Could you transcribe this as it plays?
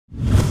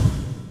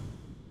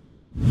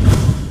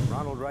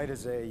Ronald Wright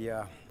is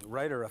a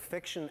writer of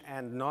fiction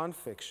and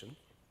nonfiction.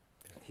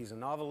 He's a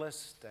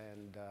novelist,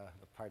 and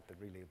the part that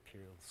really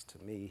appeals to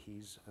me,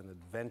 he's an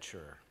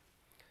adventurer.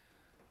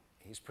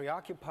 He's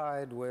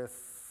preoccupied with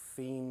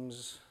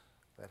themes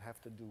that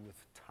have to do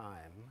with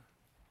time.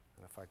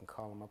 And if I can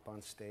call him up on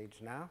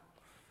stage now,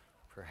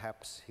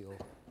 perhaps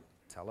he'll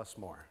tell us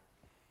more.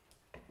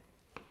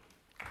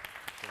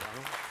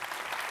 Ronald.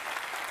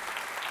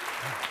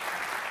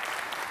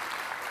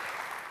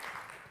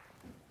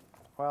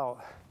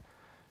 Well,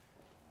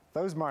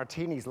 those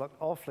martinis look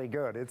awfully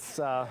good. It's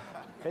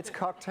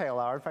cocktail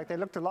hour. In fact, they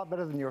looked a lot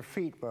better than your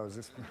feet,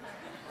 Moses.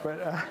 But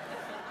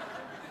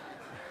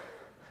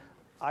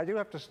I do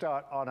have to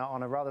start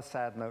on a rather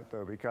sad note,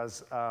 though,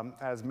 because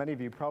as many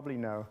of you probably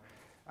know,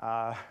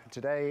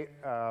 today,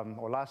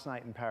 or last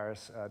night in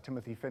Paris,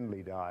 Timothy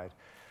Findley died.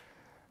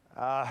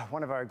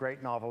 One of our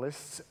great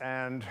novelists.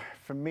 And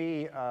for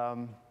me,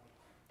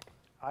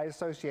 I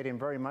associate him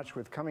very much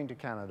with coming to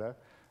Canada.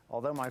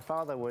 Although my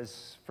father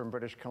was from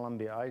British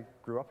Columbia, I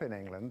grew up in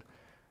England,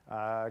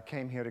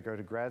 came here to go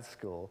to grad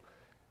school.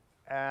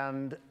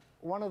 And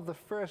one of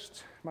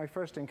my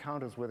first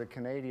encounters with a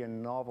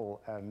Canadian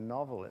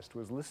novelist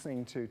was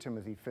listening to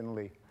Timothy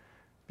Findley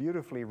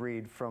beautifully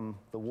read from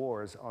The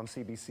Wars on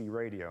CBC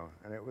Radio.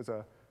 And it was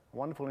a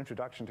wonderful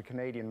introduction to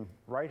Canadian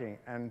writing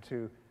and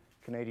to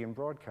Canadian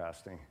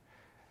broadcasting.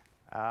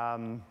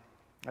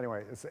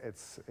 Anyway,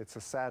 it's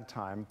a sad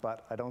time,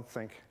 but I don't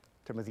think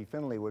Timothy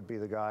Findley would be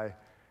the guy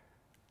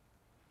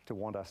to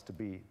want us to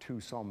be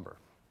too somber.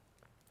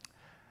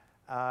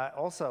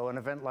 Also, an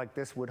event like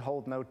this would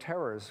hold no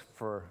terrors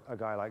for a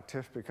guy like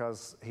Tiff,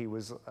 because he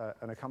was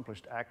an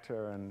accomplished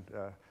actor and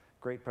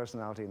great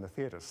personality in the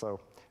theater.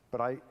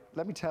 But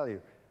let me tell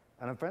you,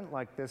 an event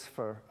like this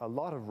for a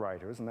lot of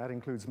writers, and that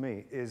includes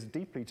me, is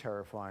deeply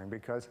terrifying,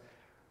 because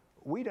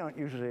we don't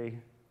usually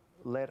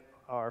let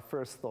our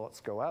first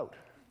thoughts go out.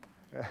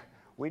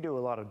 We do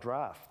a lot of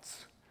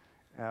drafts.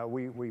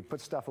 We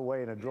put stuff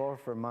away in a drawer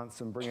for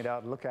months and bring it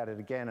out and look at it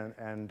again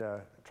and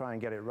try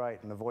and get it right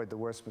and avoid the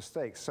worst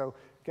mistakes. So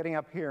getting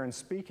up here and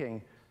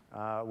speaking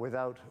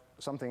without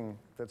something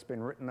that's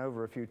been written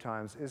over a few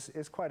times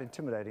is quite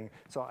intimidating.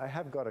 So I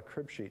have got a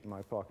crib sheet in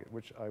my pocket,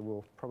 which I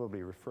will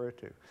probably refer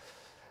to.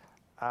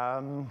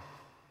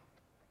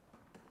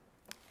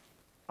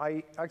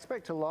 I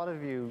expect a lot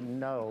of you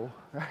know,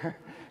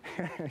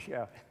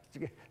 yeah,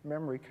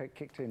 memory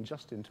kicked in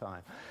just in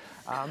time.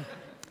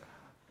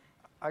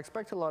 I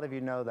expect a lot of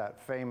you know that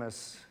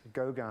famous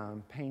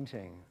Gauguin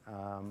painting,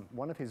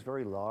 one of his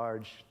very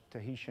large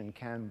Tahitian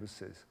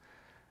canvases.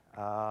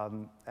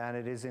 And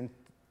it's a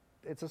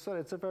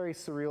very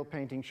surreal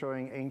painting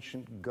showing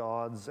ancient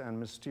gods and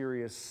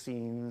mysterious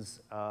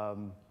scenes.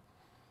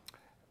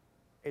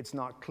 It's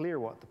not clear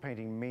what the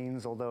painting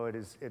means, although it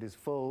is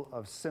full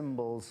of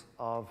symbols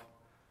that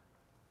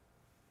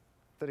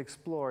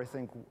explore, I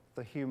think,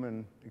 the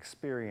human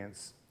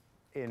experience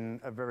in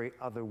a very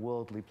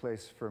otherworldly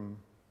place from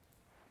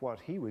what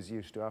he was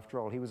used to. After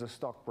all, he was a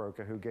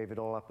stockbroker who gave it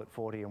all up at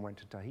 40 and went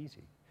to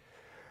Tahiti.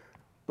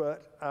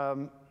 But,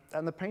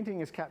 and the painting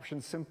is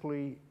captioned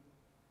simply,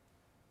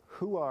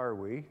 who are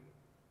we,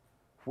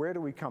 where do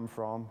we come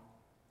from,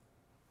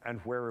 and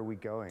where are we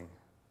going?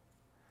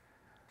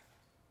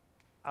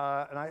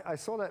 And I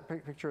saw that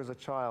picture as a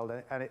child,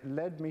 and it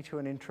led me to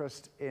an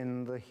interest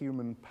in the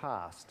human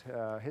past,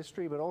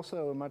 history, but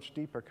also a much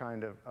deeper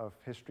kind of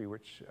history,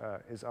 which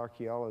is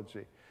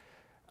archaeology.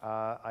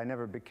 I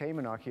never became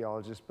an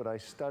archaeologist, but I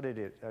studied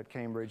it at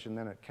Cambridge and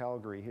then at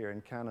Calgary here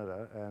in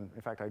Canada. And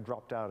in fact, I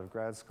dropped out of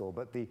grad school.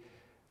 But the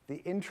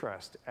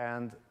interest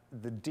and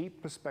the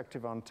deep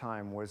perspective on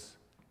time was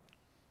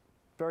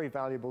very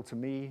valuable to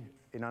me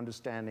in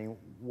understanding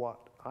what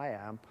I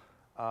am,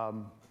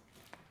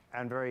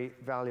 and very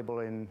valuable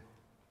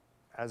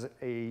as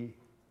a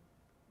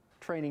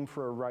training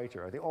for a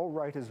writer. I think all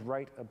writers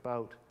write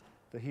about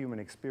the human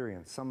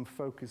experience. Some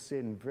focus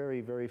in very,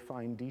 very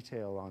fine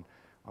detail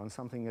on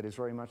something that is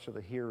very much of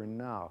the here and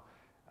now.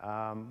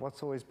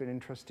 What's always been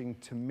interesting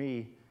to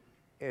me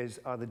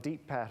are the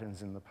deep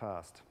patterns in the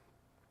past,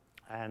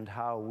 and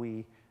how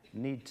we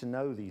need to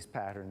know these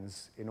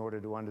patterns in order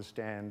to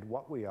understand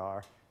what we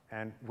are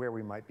and where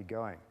we might be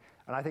going.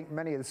 And I think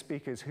many of the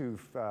speakers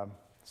who've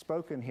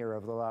spoken here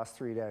over the last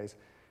 3 days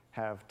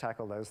have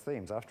tackled those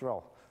themes. After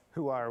all,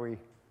 who are we,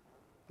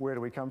 where do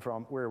we come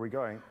from, where are we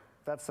going?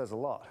 That says a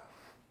lot.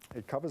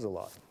 It covers a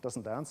lot,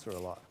 doesn't answer a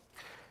lot.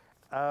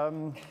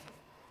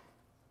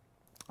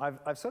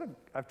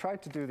 I've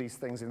tried to do these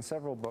things in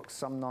several books,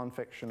 some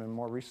nonfiction and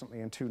more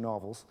recently in 2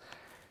 novels.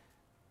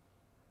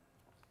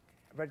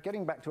 But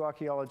getting back to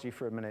archaeology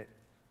for a minute,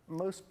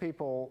 most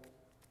people,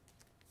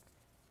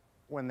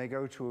 when they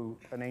go to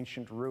an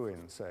ancient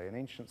ruin, say, an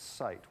ancient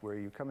site where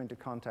you come into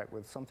contact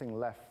with something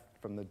left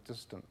from the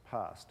distant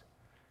past,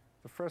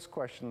 the first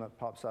question that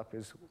pops up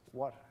is,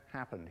 what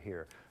happened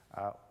here?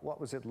 What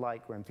was it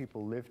like when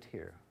people lived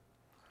here?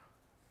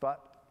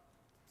 But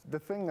the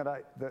thing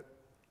that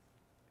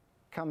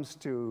came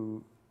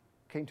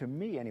to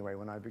me anyway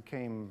when I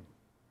became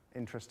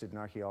interested in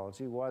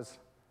archaeology was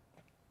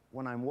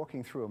when I'm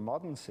walking through a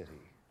modern city,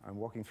 I'm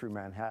walking through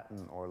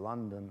Manhattan or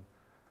London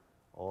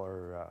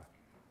or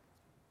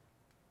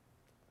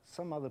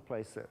some other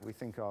place that we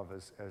think of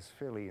as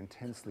fairly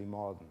intensely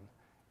modern,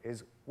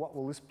 is what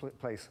will this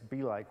place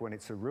be like when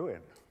it's a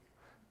ruin?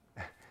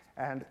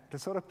 And to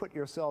sort of put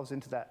yourselves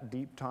into that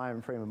deep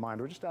time frame of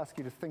mind, we'll just ask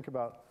you to think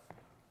about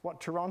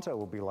what Toronto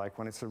will be like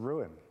when it's a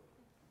ruin.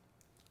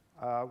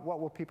 What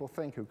will people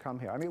think who come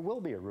here? I mean, it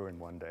will be a ruin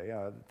one day.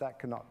 That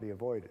cannot be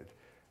avoided.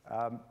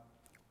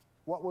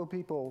 What will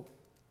people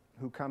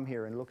who come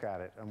here and look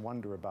at it and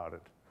wonder about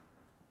it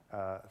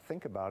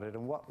think about it,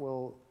 and what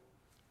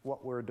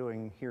we're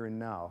doing here and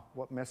now,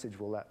 what message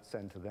will that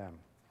send to them?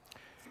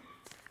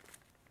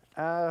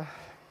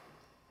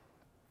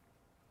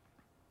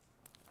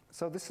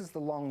 So this is the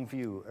long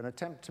view, an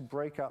attempt to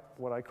break up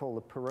what I call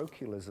the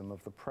parochialism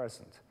of the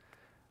present.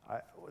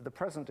 The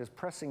present is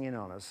pressing in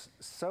on us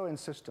so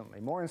insistently,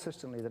 more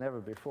insistently than ever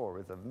before,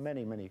 with the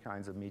many, many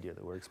kinds of media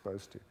that we're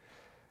exposed to.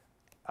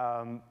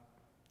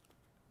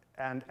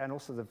 And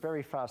also the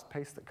very fast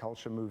pace that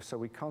culture moves, so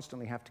we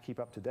constantly have to keep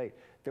up to date,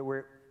 that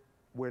we're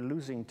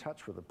losing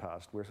touch with the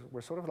past.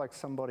 We're sort of like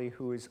somebody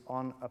who is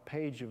on a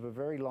page of a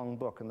very long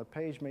book, and the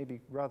page may be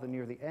rather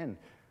near the end,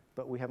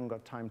 but we haven't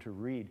got time to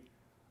read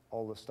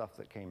all the stuff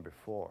that came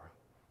before.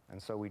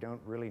 And so we don't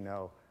really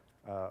know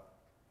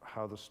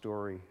how the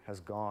story has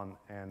gone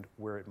and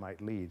where it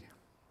might lead.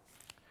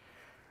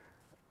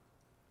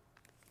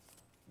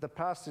 The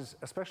past is,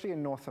 especially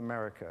in North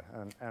America,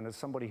 and as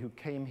somebody who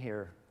came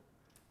here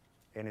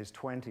in his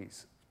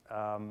 20s,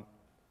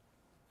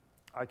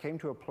 I came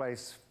to a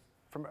place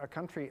from a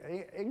country,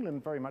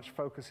 England very much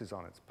focuses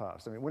on its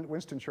past. I mean,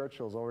 Winston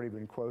Churchill's already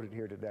been quoted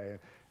here today.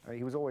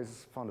 He was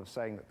always fond of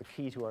saying that the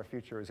key to our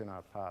future is in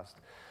our past.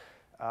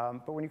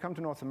 But when you come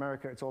to North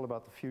America, it's all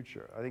about the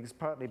future. I think it's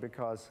partly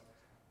because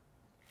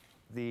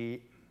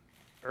the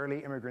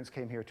early immigrants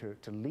came here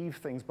to leave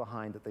things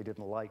behind that they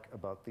didn't like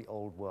about the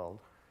old world.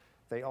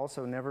 They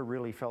also never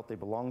really felt they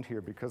belonged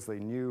here because they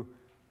knew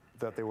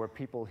that there were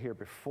people here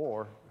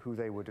before who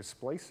they were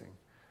displacing.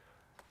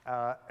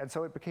 And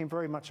so it became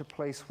very much a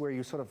place where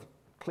you sort of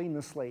clean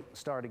the slate,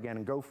 start again,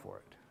 and go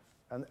for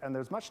it. And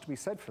there's much to be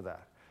said for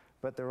that,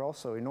 but there are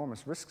also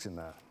enormous risks in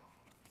that.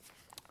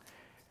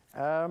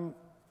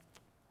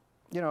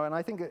 You know, and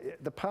I think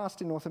the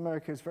past in North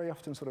America is very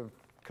often sort of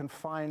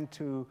confined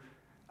to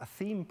a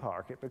theme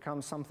park. It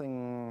becomes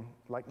something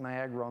like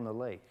Niagara on the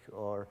Lake,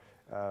 or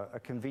a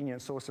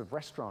convenient source of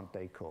restaurant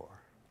decor.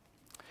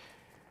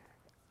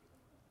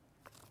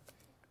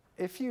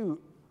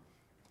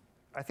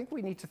 I think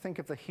we need to think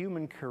of the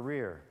human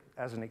career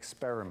as an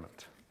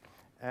experiment.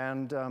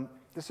 And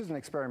this is an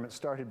experiment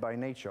started by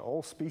nature.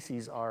 All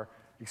species are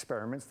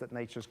experiments that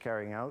nature's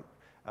carrying out.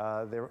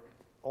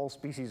 All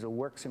species are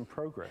works in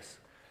progress.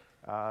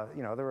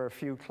 You know, there are a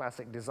few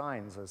classic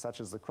designs,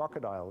 such as the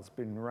crocodile. It's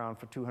been around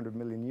for 200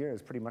 million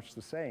years, pretty much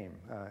the same.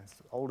 It's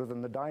older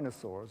than the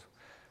dinosaurs.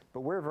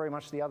 But we're very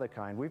much the other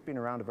kind. We've been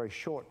around a very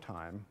short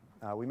time.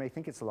 We may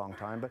think it's a long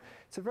time, but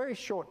it's a very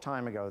short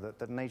time ago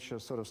that nature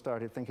sort of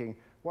started thinking,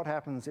 what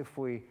happens if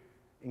we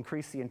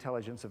increase the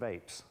intelligence of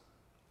apes?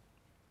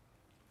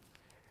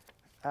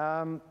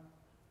 And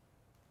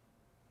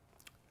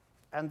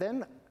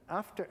then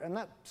and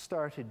that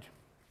started,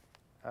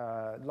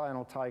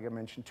 Lionel Tiger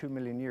mentioned 2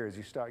 million years.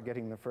 You start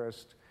getting the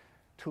first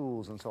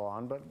tools and so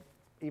on, but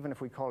even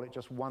if we call it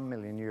just 1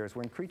 million years,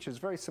 when creatures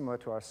very similar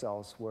to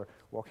ourselves were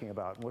walking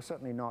about, and we're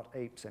certainly not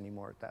apes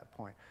anymore at that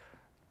point.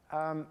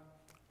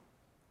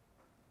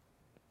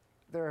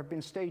 There have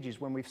been stages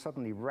when we've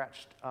suddenly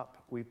ratcheted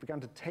up. We've begun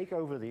to take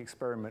over the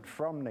experiment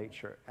from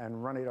nature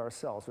and run it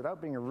ourselves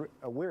without being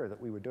aware that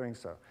we were doing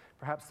so.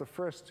 Perhaps the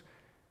first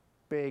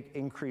big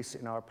increase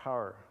in our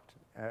power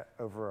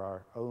over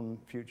our own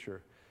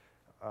future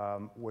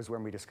was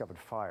when we discovered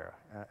fire.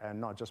 And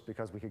not just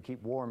because we could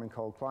keep warm in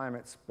cold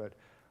climates, but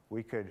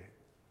we could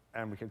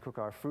cook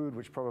our food,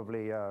 which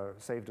probably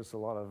saved us a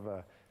lot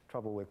of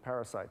trouble with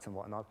parasites and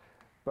whatnot.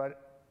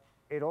 But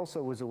it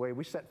also was a way,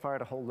 we set fire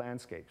to whole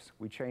landscapes.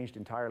 We changed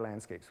entire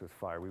landscapes with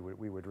fire.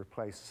 We would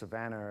replace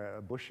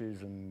savanna,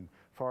 bushes, and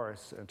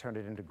forests and turn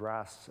it into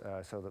grass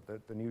so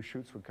that the new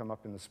shoots would come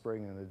up in the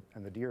spring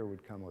and the deer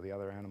would come, or the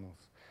other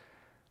animals.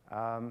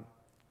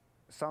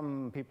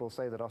 Some people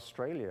say that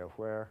Australia,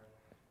 where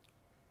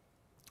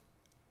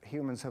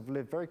humans have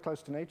lived very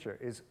close to nature,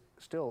 is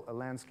still a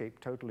landscape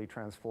totally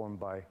transformed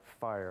by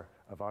fire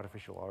of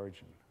artificial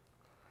origin.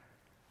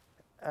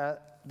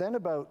 Then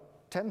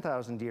about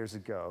 10,000 years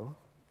ago,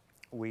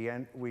 we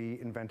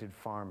invented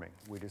farming.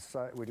 We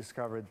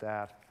discovered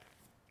that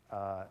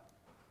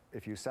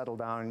if you settle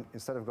down,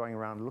 instead of going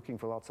around looking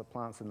for lots of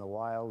plants in the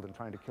wild and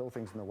trying to kill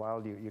things in the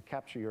wild, you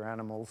capture your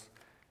animals,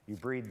 you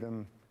breed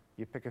them,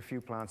 you pick a few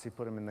plants, you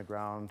put them in the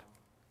ground.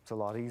 It's a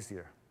lot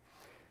easier.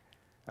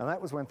 And that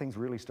was when things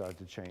really started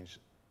to change.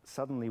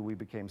 Suddenly we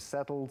became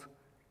settled.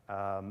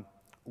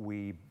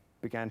 We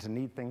began to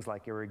need things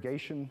like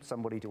irrigation,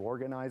 somebody to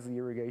organize the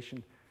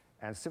irrigation,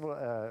 and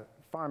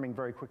farming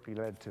very quickly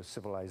led to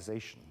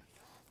civilization.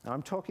 Now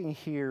I'm talking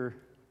here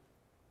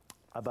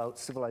about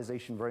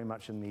civilization very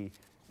much in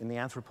the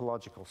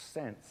anthropological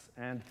sense.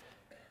 And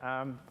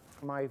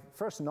my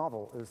first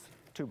novel is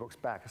 2 books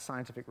back, A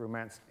Scientific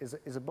Romance,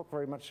 is a book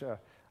very much a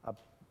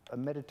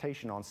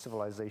meditation on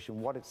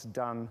civilization, what it's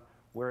done,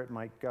 where it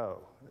might go.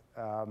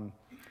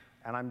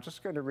 And I'm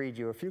just going to read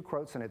you a few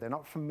quotes in it. They're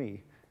not from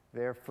me.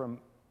 They're from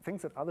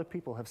things that other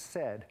people have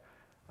said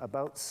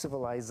about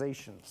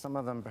civilization. Some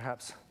of them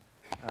perhaps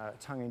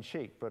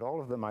tongue-in-cheek, but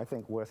all of them, I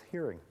think, worth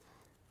hearing.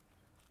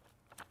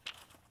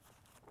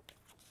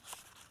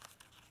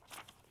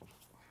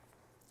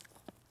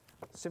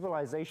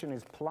 Civilization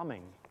is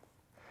plumbing.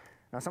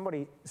 Now,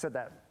 somebody said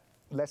that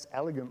less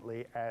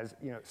elegantly as,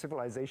 you know,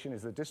 civilization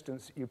is the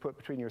distance you put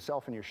between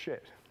yourself and your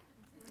shit.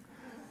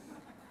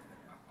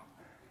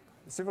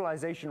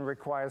 Civilization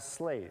requires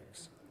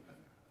slaves.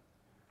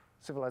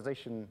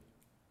 Civilization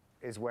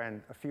is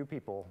when a few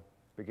people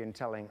begin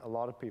telling a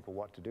lot of people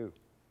what to do.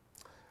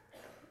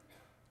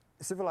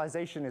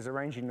 Civilization is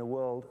arranging the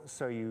world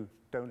so you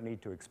don't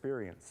need to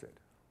experience it.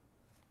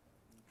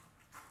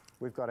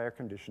 We've got air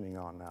conditioning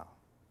on now.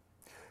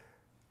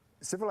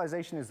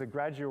 Civilization is the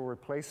gradual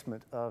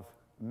replacement of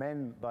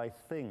men by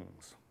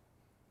things,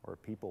 or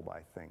people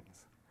by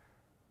things.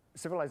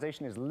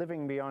 Civilization is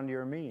living beyond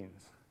your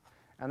means.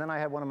 And then I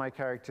had one of my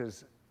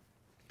characters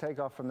take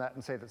off from that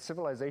and say that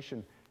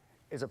civilization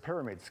is a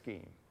pyramid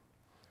scheme.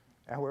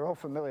 And we're all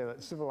familiar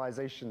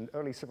that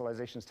early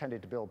civilizations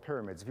tended to build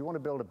pyramids. If you want to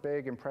build a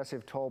big,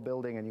 impressive, tall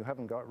building and you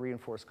haven't got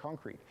reinforced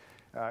concrete,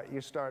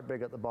 you start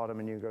big at the bottom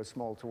and you go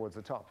small towards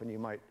the top. And you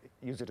might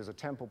use it as a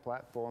temple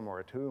platform or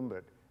a tomb,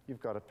 but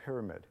you've got a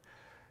pyramid.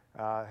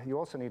 You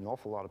also need an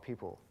awful lot of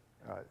people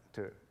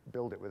to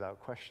build it without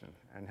question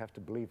and have to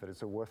believe that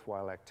it's a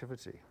worthwhile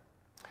activity.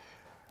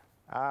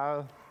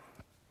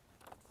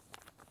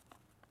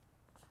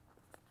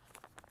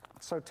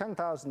 So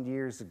 10,000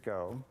 years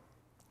ago,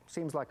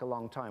 seems like a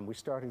long time, we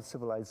started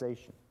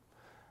civilization.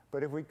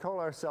 But if we call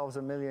ourselves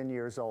 1,000,000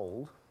 years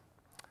old,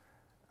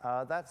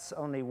 that's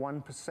only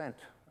 1%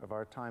 of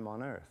our time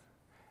on Earth.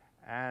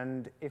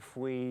 And if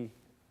we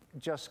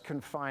just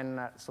confine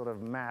that sort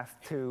of math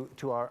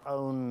to our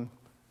own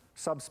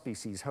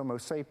subspecies, Homo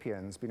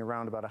sapiens, been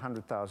around about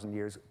 100,000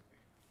 years,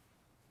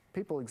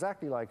 people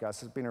exactly like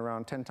us have been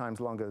around 10 times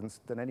longer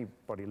than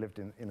anybody lived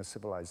in a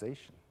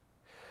civilization.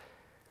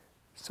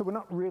 So we're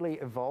not really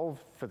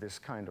evolved for this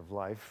kind of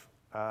life,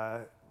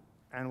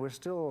 and we're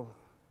still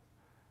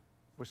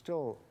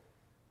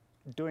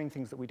doing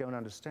things that we don't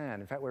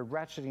understand. In fact, we're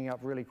ratcheting up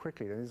really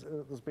quickly.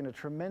 There's been a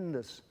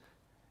tremendous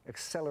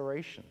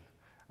acceleration.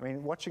 I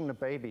mean, watching the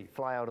baby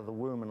fly out of the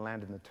womb and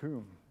land in the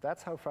tomb,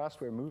 that's how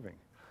fast we're moving.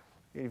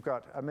 You've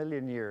got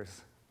 1,000,000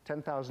 years,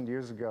 10,000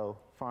 years ago,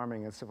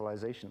 farming and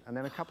civilization, and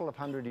then a couple of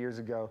hundred years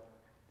ago,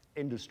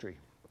 industry.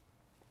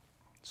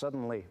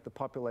 Suddenly, the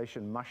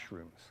population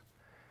mushrooms.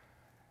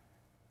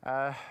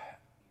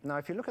 Now,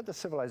 if you look at the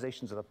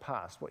civilizations of the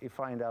past, what you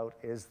find out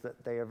is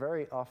that they are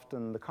very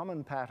often, the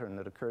common pattern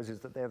that occurs is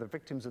that they are the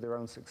victims of their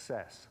own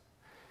success.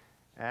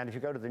 And if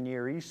you go to the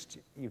Near East,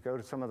 you go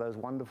to some of those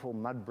wonderful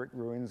mud brick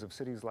ruins of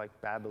cities like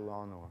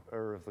Babylon or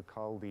Ur of the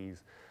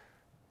Chaldees,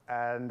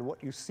 and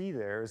what you see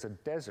there is a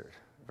desert,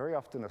 very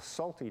often a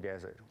salty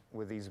desert,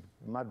 with these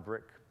mud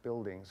brick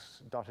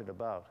buildings dotted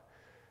about.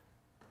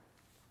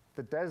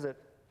 The desert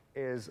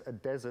is a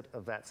desert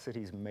of that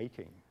city's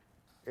making.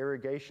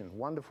 Irrigation,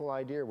 wonderful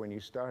idea when you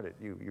start it.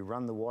 You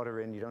run the water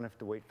in, you don't have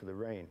to wait for the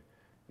rain.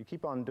 You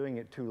keep on doing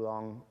it too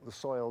long, the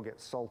soil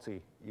gets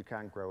salty, you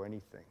can't grow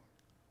anything.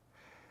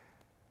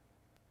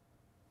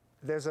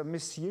 There's a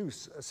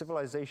misuse.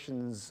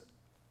 Civilizations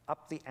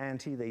up the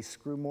ante, they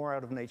screw more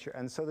out of nature,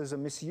 and so there's a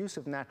misuse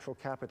of natural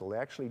capital. They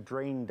actually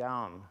drain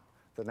down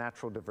the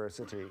natural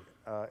diversity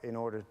in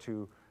order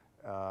to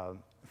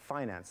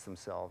finance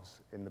themselves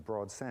in the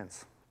broad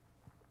sense.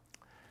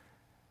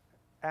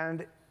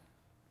 And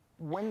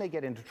when they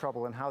get into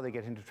trouble and how they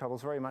get into trouble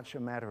is very much a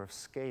matter of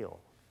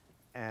scale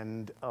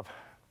and of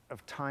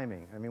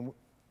timing. I mean,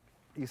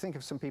 you think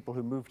of some people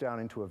who move down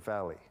into a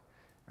valley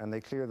and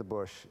they clear the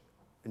bush,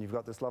 and you've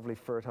got this lovely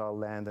fertile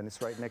land and it's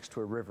right next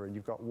to a river, and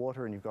you've got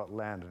water and you've got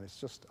land, and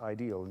it's just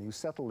ideal, and you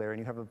settle there and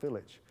you have a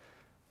village.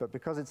 But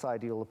because it's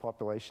ideal, the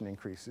population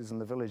increases and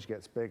the village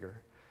gets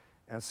bigger,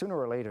 and sooner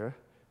or later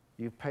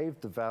you've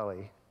paved the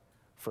valley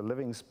for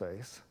living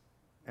space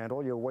and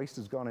all your waste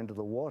has gone into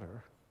the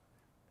water,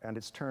 and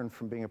it's turned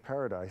from being a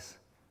paradise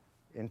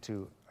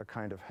into a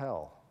kind of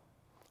hell.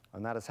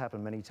 And that has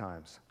happened many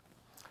times.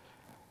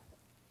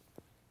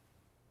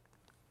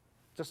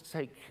 Just to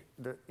take,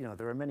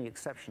 there are many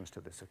exceptions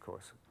to this, of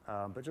course,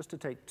 but just to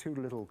take 2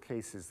 little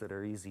cases that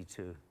are easy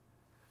to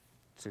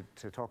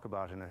talk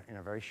about in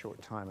a very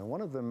short time. And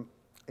one of them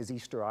is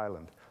Easter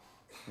Island.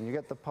 And you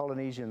get the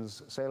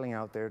Polynesians sailing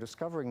out there,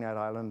 discovering that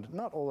island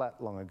not all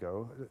that long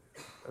ago,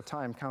 a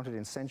time counted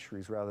in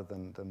centuries rather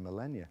than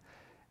millennia,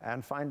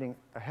 and finding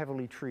a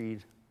heavily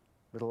treed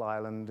little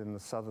island in the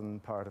southern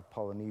part of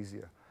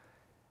Polynesia,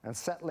 and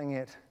settling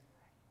it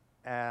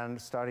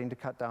and starting to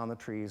cut down the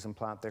trees and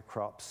plant their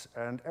crops,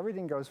 and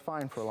everything goes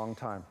fine for a long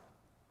time.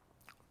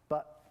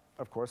 But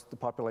of course, the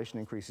population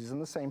increases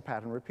and the same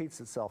pattern repeats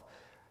itself.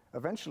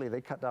 Eventually,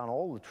 they cut down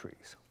all the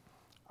trees.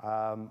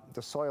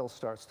 The soil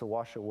starts to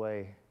wash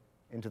away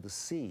into the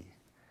sea.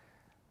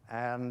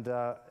 And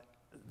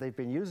they've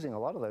been using a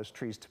lot of those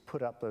trees to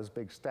put up those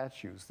big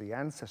statues, the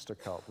ancestor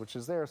cult, which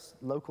is their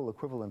local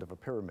equivalent of a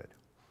pyramid.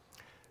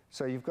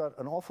 So you've got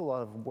an awful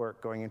lot of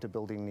work going into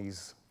building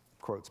these,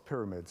 quotes,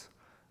 pyramids,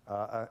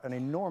 an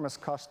enormous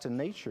cost to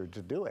nature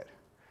to do it.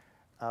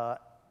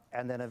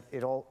 And then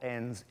it all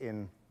ends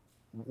in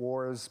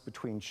wars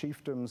between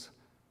chiefdoms,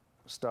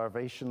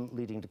 starvation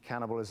leading to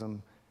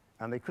cannibalism,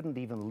 and they couldn't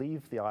even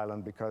leave the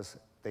island because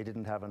they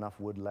didn't have enough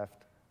wood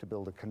left to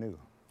build a canoe.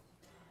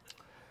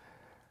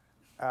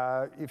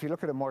 If you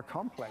look at a more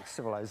complex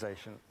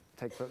civilization,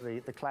 take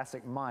the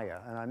classic Maya,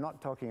 and I'm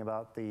not talking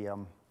about the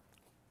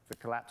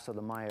collapse of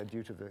the Maya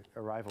due to the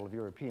arrival of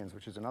Europeans,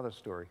 which is another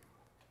story.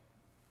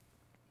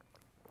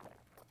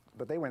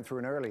 But they went through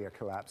an earlier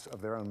collapse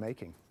of their own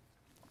making.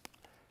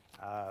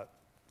 It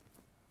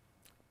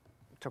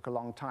took a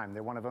long time.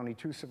 They're one of only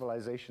 2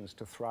 civilizations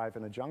to thrive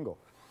in a jungle.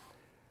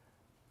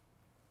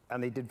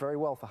 And they did very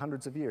well for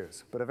hundreds of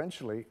years. But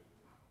eventually,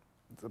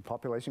 the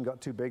population got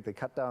too big. They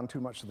cut down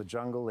too much of the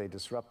jungle. They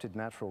disrupted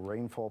natural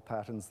rainfall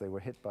patterns. They were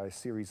hit by a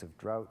series of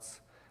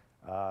droughts.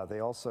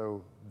 The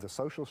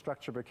social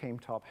structure became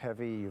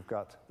top-heavy. You've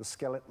got the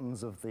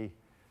skeletons of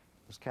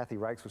as Kathy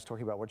Reichs was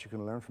talking about what you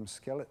can learn from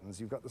skeletons.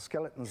 You've got the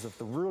skeletons of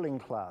the ruling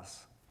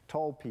class,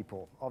 tall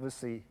people,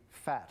 obviously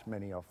fat,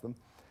 many of them.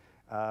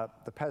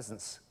 The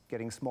peasants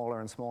getting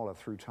smaller and smaller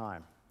through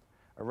time.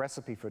 A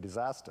recipe for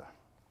disaster.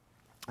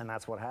 And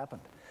that's what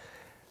happened.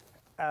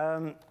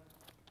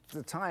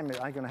 The time,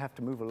 I'm going to have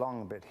to move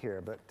along a bit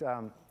here, but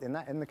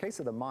in the case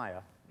of the Maya,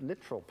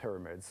 literal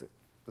pyramids,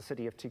 the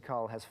city of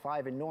Tikal has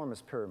 5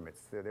 enormous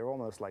pyramids. They're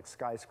almost like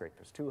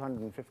skyscrapers,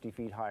 250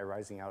 feet high,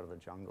 rising out of the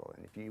jungle.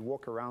 And if you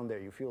walk around there,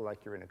 you feel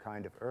like you're in a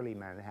kind of early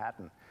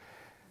Manhattan.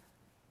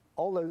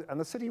 And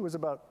the city was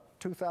about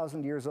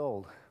 2,000 years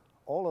old.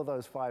 All of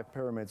those 5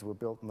 pyramids were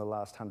built in the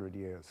last 100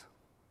 years.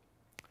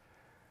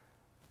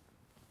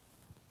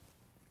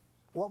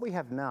 What we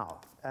have now,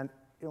 and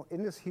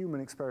in this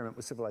human experiment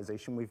with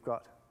civilization, we've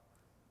got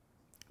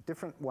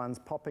different ones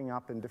popping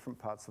up in different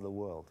parts of the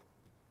world.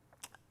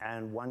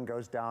 And one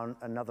goes down,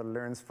 another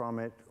learns from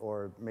it,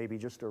 or maybe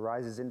just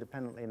arises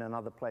independently in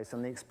another place,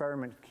 and the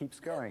experiment keeps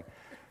going.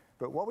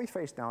 But what we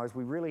face now is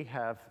we really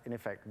have, in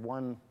effect,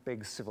 one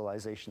big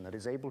civilization that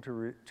is able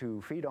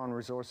to feed on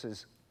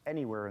resources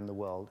anywhere in the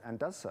world, and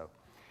does so.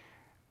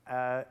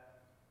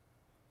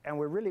 And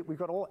we've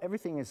got all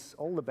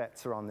the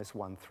bets are on this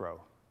one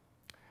throw.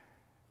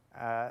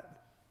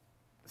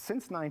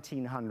 Since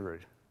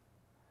 1900,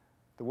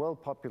 the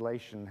world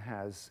population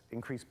has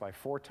increased by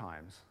 4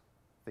 times.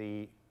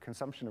 The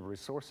consumption of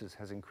resources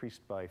has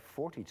increased by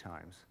 40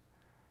 times.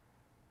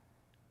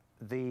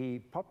 The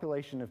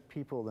population of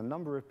people, the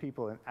number of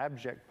people in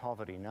abject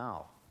poverty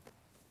now,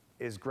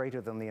 is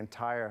greater than the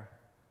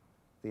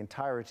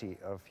entirety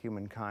of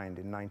humankind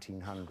in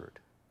 1900.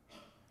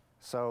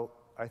 So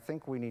I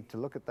think we need to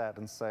look at that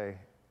and say,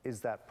 is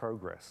that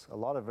progress? A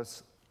lot of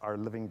us are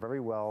living very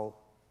well.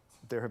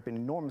 There have been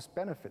enormous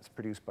benefits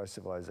produced by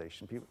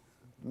civilization,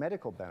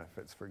 medical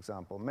benefits, for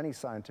example, many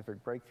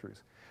scientific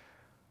breakthroughs.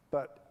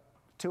 But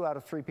 2 out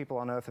of 3 people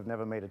on Earth have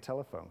never made a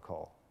telephone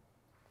call.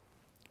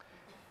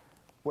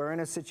 We're in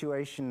a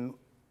situation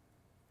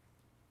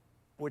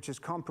which is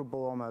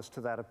comparable almost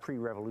to that of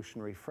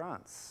pre-revolutionary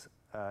France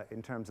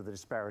in terms of the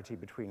disparity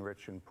between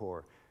rich and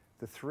poor.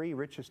 The 3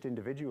 richest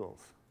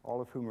individuals,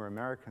 all of whom are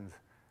Americans,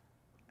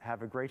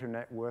 have a greater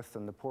net worth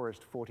than the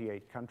poorest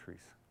 48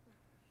 countries.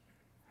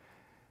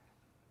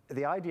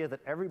 The idea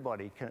that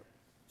everybody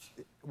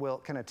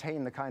can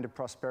attain the kind of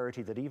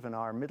prosperity that even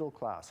our middle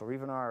class or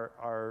even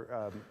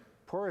our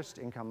poorest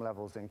income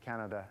levels in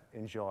Canada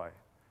enjoy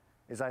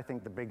is, I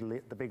think, the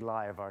big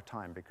lie of our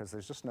time, because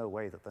there's just no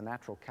way that the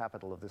natural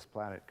capital of this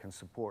planet can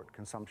support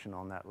consumption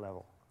on that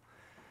level.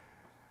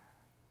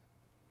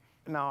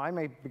 Now, I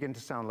may begin to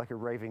sound like a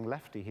raving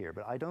lefty here,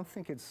 but I don't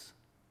think it's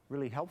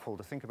really helpful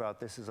to think about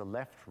this as a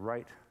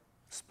left-right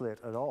split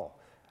at all.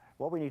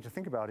 What we need to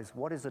think about is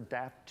what is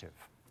adaptive.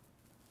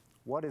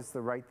 What is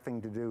the right thing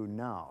to do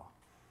now?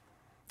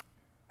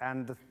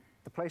 And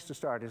the place to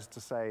start is to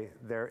say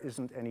there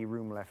isn't any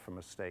room left for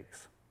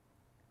mistakes.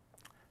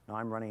 Now,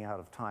 I'm running out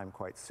of time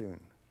quite soon.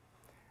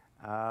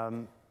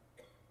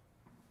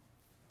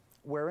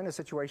 We're in a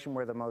situation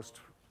where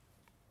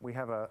we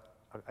have a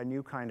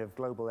new kind of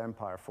global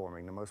empire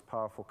forming, the most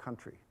powerful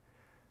country.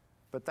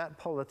 But that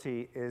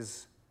polity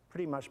is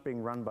pretty much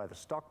being run by the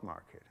stock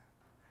market.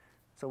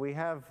 So we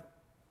have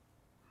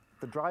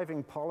the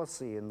driving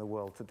policy in the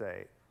world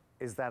today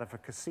is that of a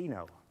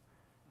casino.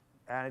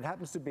 And it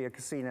happens to be a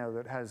casino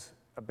that has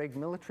a big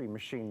military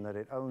machine that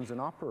it owns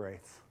and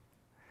operates.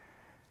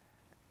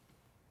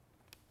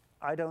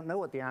 I don't know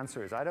what the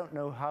answer is. I don't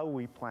know how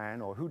we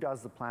plan or who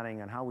does the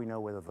planning and how we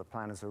know whether the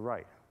planners are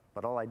right.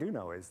 But all I do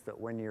know is that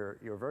when you're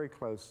very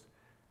close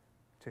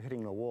to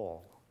hitting the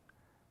wall,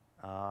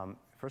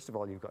 first of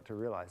all, you've got to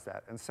realize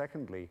that. And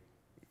secondly,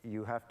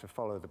 you have to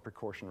follow the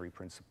precautionary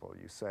principle.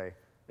 You say,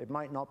 it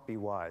might not be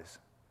wise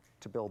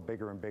to build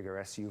bigger and bigger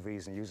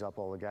SUVs and use up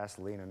all the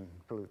gasoline and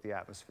pollute the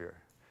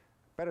atmosphere.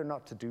 Better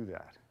not to do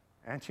that.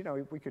 And you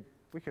know, we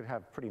could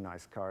have pretty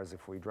nice cars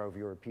if we drove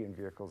European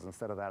vehicles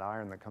instead of that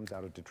iron that comes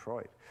out of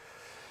Detroit.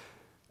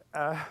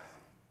 And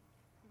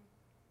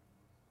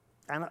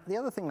the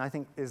other thing I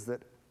think is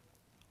that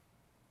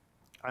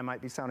I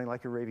might be sounding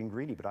like a raving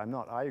greedy, but I'm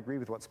not. I agree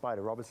with what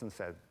Spider Robertson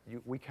said.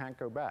 We can't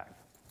go back,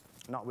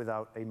 not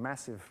without a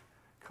massive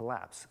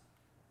collapse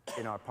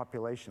in our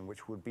population,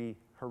 which would be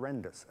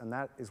horrendous, and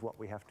that is what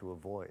we have to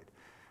avoid.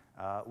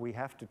 We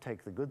have to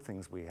take the good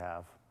things we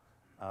have,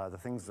 the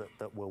things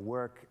that will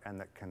work and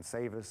that can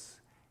save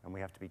us, and we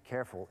have to be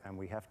careful, and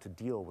we have to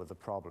deal with the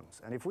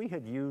problems. And if we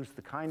had used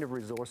the kind of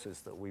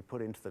resources that we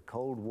put into the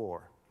Cold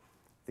War,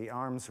 the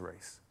arms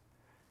race,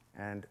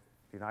 and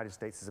the United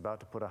States is about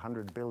to put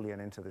 $100 billion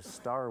into this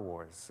Star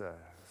Wars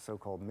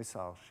so-called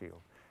missile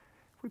shield,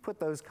 if we put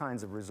those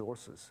kinds of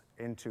resources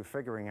into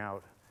figuring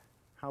out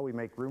how we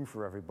make room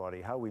for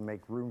everybody, how we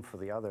make room for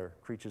the other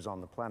creatures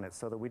on the planet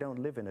so that we don't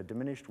live in a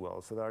diminished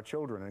world, so that our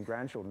children and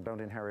grandchildren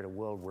don't inherit a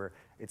world where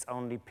it's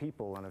only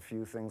people and a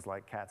few things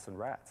like cats and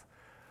rats.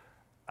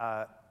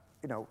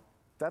 You know,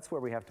 that's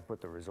where we have to put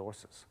the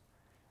resources.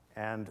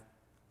 And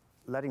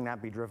letting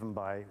that be driven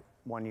by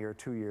 1 year,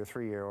 2 year,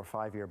 3 year, or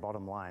 5 year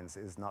bottom lines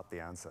is not the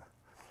answer.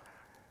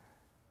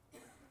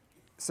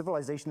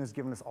 Civilization has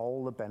given us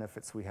all the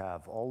benefits we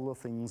have, all the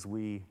things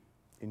we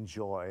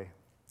enjoy,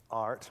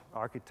 art,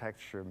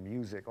 architecture,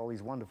 music, all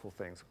these wonderful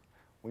things.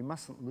 We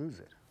mustn't lose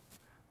it,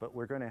 but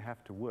we're going to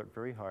have to work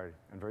very hard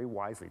and very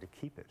wisely to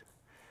keep it.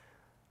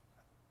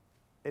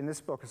 In this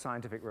book, A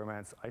Scientific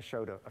Romance, I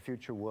showed a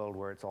future world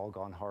where it's all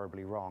gone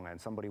horribly wrong and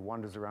somebody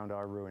wanders around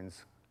our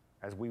ruins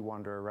as we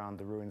wander around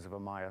the ruins of a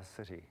Maya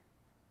city.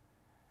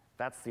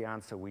 That's the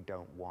answer we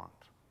don't want.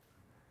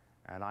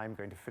 And I'm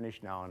going to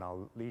finish now, and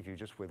I'll leave you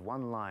just with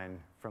one line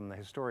from the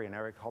historian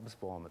Eric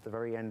Hobsbawm at the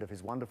very end of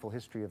his wonderful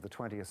history of the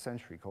 20th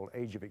century called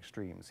Age of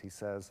Extremes. He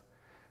says,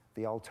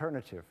 "The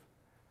alternative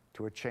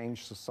to a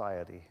changed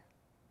society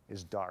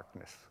is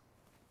darkness."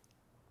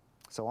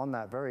 So on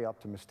that very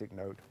optimistic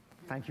note,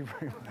 thank you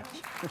very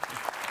much.